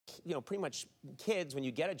pretty much kids when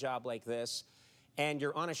you get a job like this and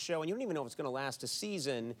you're on a show and you don't even know if it's going to last a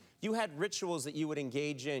season, you had rituals that you would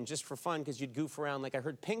engage in just for fun because you'd goof around. Like I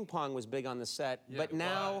heard ping pong was big on the set, but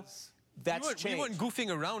now that's changed. We weren't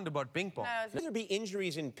goofing around about ping pong. Will there be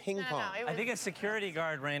injuries in ping pong? I think a security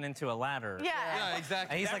guard ran into a ladder. Yeah,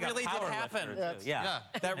 exactly. And he's that like really a power did happen. lifter, too. Yeah.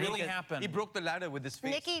 That really happened. He broke the ladder with his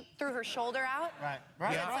face. Nikki threw her shoulder out.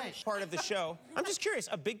 Right. Part of the show. I'm just curious.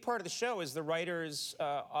 A big part of the show is the writers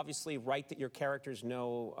obviously write that your characters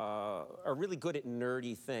know are really good at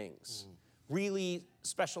nerdy things. Really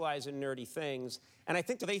specialize in nerdy things. And I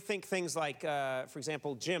think they think things like, for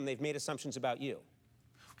example, Jim, they've made assumptions about you.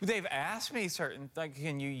 They've asked me certain, like,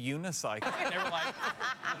 can you unicycle? And they were like,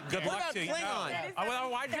 good luck to you. Klingon? Well,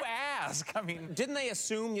 why'd you ask? I mean, Didn't they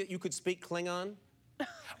assume that you could speak Klingon?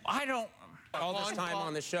 I don't. All this time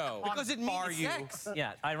on the show. Because it means sex.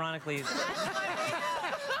 Yeah, ironically.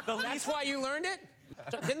 That's why you learned it?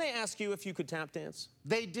 Didn't they ask you if you could tap dance?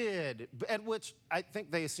 They did, at which I think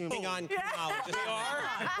they assumed. Picking on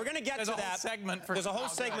Kunal. We're going to get to that. There's a whole segment for There's a whole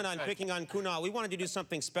segment on picking on Kunal. We wanted to do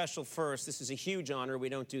something special first. This is a huge honor. We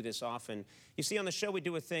don't do this often. You see, on the show, we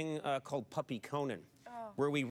do a thing called Puppy Conan, where we